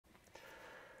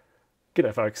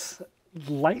G'day folks.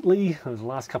 Lately, over the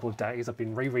last couple of days, I've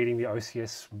been rereading the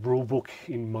OCS rulebook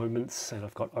in moments, and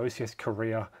I've got OCS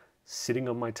Korea sitting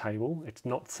on my table. It's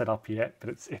not set up yet, but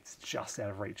it's just out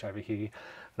of reach over here.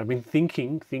 And I've been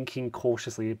thinking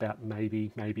cautiously about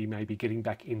maybe getting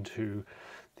back into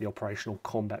the Operational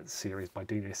Combat series by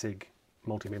DNSEG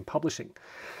Multiman Publishing.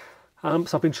 So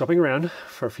I've been shopping around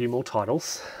for a few more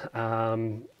titles,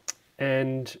 and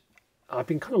I've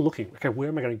been kind of looking, okay, where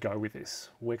am I going to go with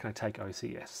this? Where can I take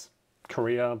OCS?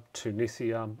 Korea,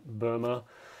 Tunisia, Burma.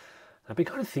 I've been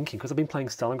kind of thinking, because I've been playing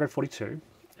Stalingrad 42,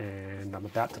 and I'm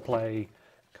about to play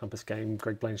Compass game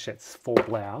Greg Blanchette's Fort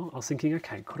Blau. I was thinking,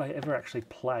 okay, could I ever actually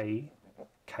play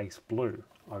Case Blue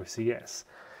OCS?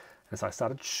 And so I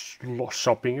started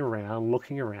shopping around,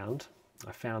 looking around.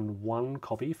 I found one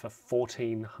copy for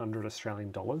 1,400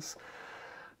 Australian dollars.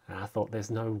 And I thought,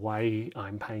 there's no way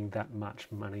I'm paying that much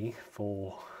money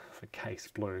for Case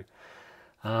Blue.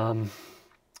 And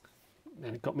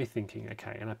it got me thinking,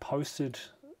 okay, and I posted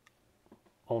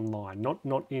online, not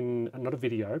a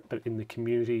video, but in the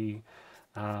community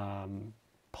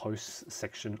posts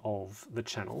section of the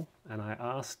channel. And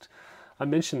I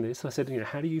mentioned this, I said,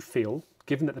 how do you feel,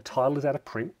 given that the title is out of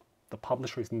print, the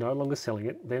publisher is no longer selling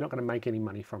it, they're not going to make any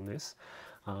money from this.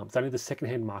 It's only the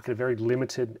secondhand market, a very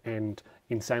limited and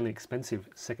insanely expensive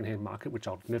secondhand market, which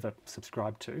I'll never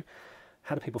subscribe to.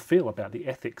 How do people feel about the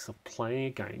ethics of playing a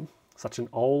game, such an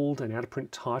old and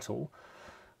out-of-print title,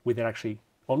 without actually,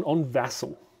 on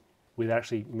Vassal, without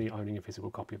actually me owning a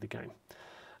physical copy of the game?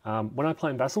 When I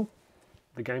play in Vassal,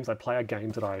 the games I play are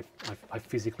games that I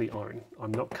physically own.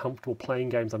 I'm not comfortable playing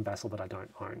games on Vassal that I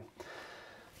don't own.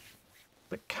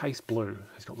 But Case Blue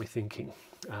has got me thinking,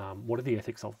 what are the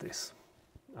ethics of this?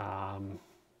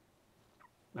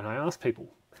 And I asked people,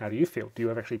 how do you feel? Do you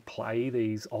ever actually play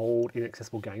these old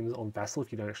inaccessible games on Vassal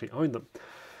if you don't actually own them?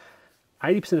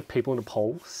 80% of people in a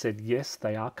poll said yes,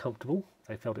 they are comfortable.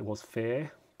 They felt it was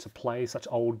fair to play such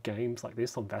old games like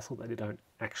this on Vassal that they don't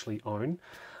actually own.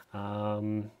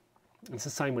 It's the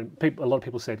same when a lot of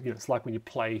people said, it's like when you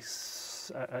play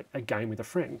a game with a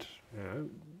friend.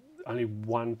 Only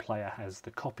one player has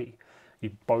the copy.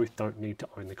 You both don't need to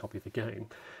own the copy of the game.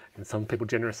 And some people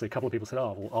generously, a couple of people said,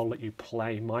 oh, well, I'll let you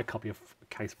play my copy of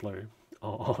Case Blue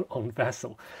on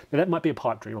Vassal. Now that might be a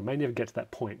pipe dream, I may never get to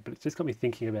that point, but it's just got me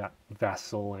thinking about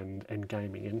Vassal and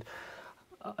gaming. And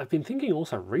I've been thinking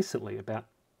also recently about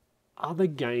other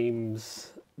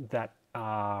games that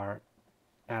are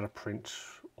out of print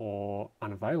or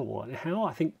unavailable, and how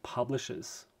I think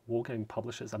publishers, wargame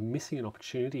publishers, are missing an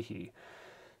opportunity here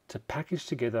to package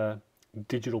together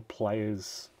digital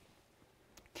players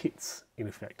kits, in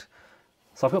effect.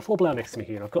 So I've got Fort Blau next to me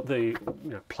here, and I've got the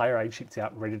player aid sheets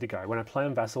out ready to go. When I play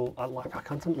on Vassal, I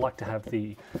kind of like to have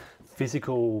the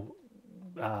physical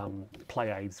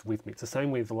play aids with me. It's the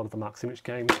same with a lot of the Mark Simic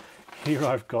games. Here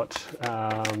I've got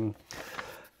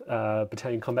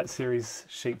Battalion Combat Series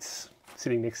sheets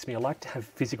sitting next to me. I like to have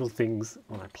physical things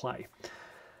when I play.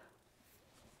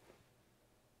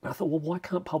 And I thought, well, why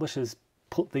can't publishers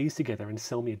put these together and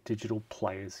sell me a digital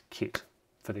players kit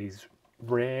for these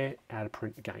rare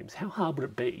out-of-print games? How hard would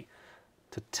it be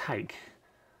to take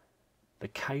the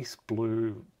Case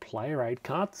Blue player aid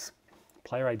cards,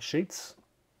 player aid sheets?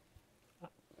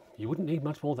 You wouldn't need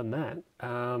much more than that.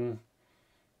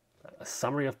 A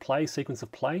summary of play, sequence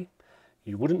of play.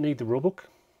 You wouldn't need the rulebook.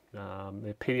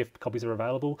 Their PDF copies are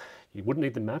available. You wouldn't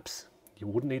need the maps. You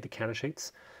wouldn't need the counter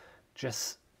sheets.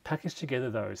 Just package together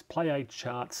those play aid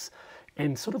charts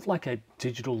and sort of like a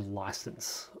digital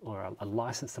license, or a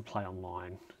license to play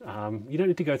online. You don't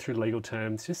need to go through legal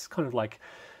terms, just kind of like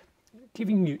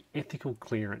giving you ethical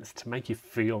clearance to make you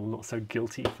feel not so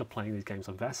guilty for playing these games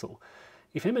on Vassal.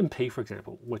 If MMP, for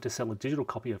example, were to sell a digital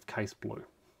copy of Case Blue,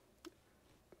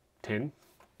 10,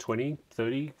 20,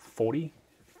 30, 40,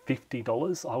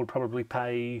 $50, I would probably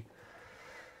pay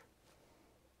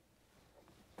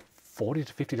 $40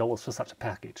 to $50 for such a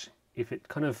package. If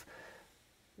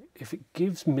it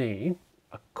gives me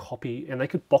a copy, and they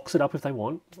could box it up if they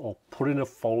want, or put it in a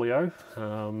folio,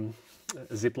 a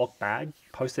Ziploc bag,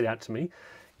 post it out to me,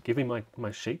 give me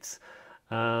my sheets.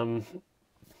 They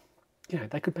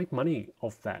could make money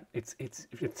off that.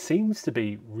 It seems to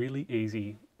be really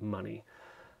easy money.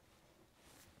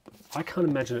 I can't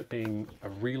imagine it being a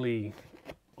really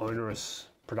onerous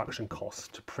production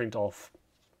cost to print off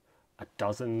a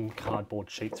dozen cardboard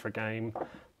sheets for a game,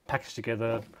 package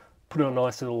together, put on a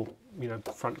nice little,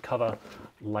 front cover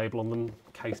label on them,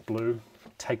 Case Blue,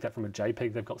 take that from a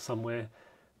JPEG they've got somewhere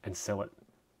and sell it.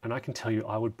 And I can tell you,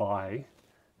 I would buy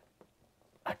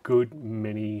a good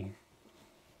many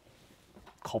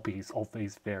copies of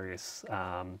these various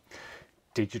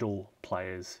digital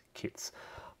players kits.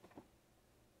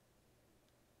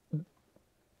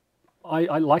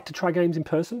 I like to try games in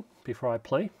person before I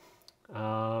play.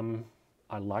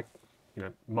 I like,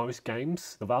 most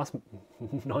games, the vast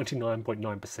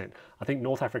 99.9%. I think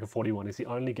North Africa 41 is the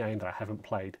only game that I haven't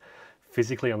played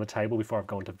physically on the table before I've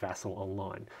gone to Vassal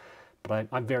online. But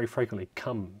I very frequently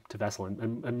come to Vassal,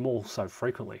 and more so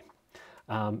frequently.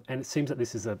 And it seems that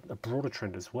this is a broader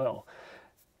trend as well.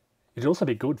 It'd also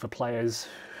be good for players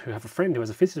who have a friend who has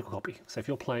a physical copy. So if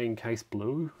you're playing Case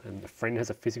Blue and a friend has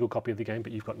a physical copy of the game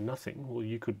but you've got nothing, well,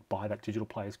 you could buy that digital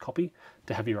player's copy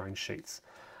to have your own sheets.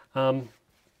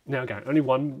 Now again, only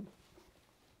one,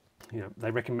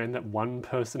 they recommend that one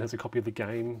person has a copy of the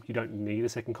game. You don't need a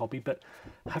second copy, but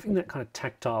having that kind of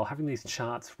tactile, having these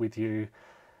charts with you,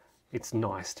 it's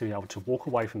nice to be able to walk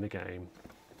away from the game,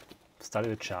 study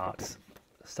the charts,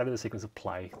 study the sequence of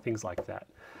play, things like that.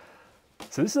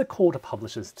 So this is a call to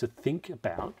publishers to think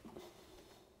about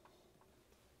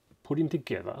putting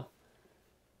together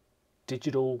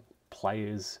digital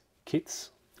players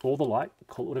kits, or the like,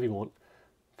 call it whatever you want,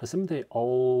 for some of their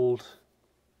old,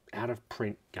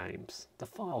 out-of-print games. The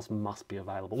files must be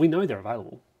available. We know they're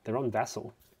available. They're on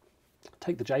Vassal.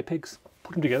 Take the JPEGs,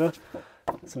 put them together,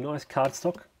 some nice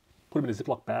cardstock, put them in a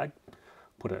Ziploc bag,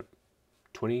 put a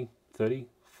 $20, $30,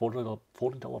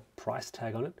 $40 price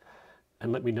tag on it,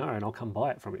 and let me know and I'll come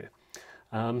buy it from you.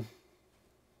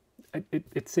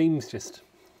 It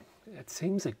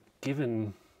seems a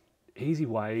given easy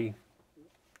way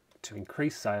to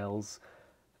increase sales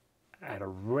at a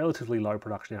relatively low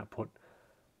production output.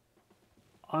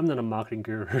 I'm not a marketing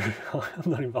guru.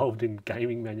 I'm not involved in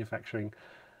gaming manufacturing.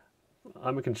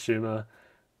 I'm a consumer,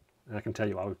 and I can tell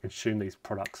you I would consume these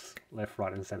products left,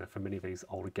 right and centre for many of these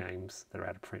older games that are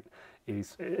out of print. It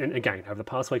is, and again, over the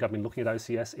past week I've been looking at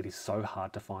OCS. It is so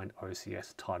hard to find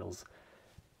OCS titles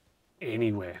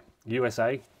anywhere.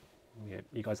 USA, yeah,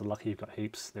 you guys are lucky you've got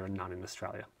heaps. There are none in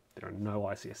Australia. There are no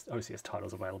OCS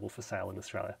titles available for sale in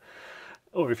Australia.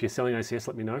 Or if you're selling OCS,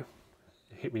 let me know.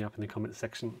 Hit me up in the comment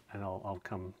section and I'll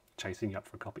come chasing you up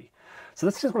for a copy. So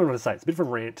that's just what I want to say. It's a bit of a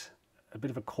rant, a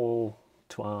bit of a call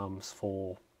to arms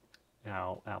for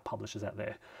our publishers out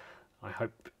there. I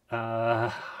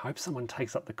hope someone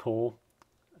takes up the call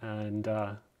and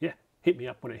yeah, hit me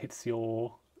up when it hits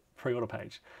your pre-order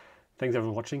page. Thanks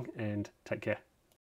everyone for watching and take care.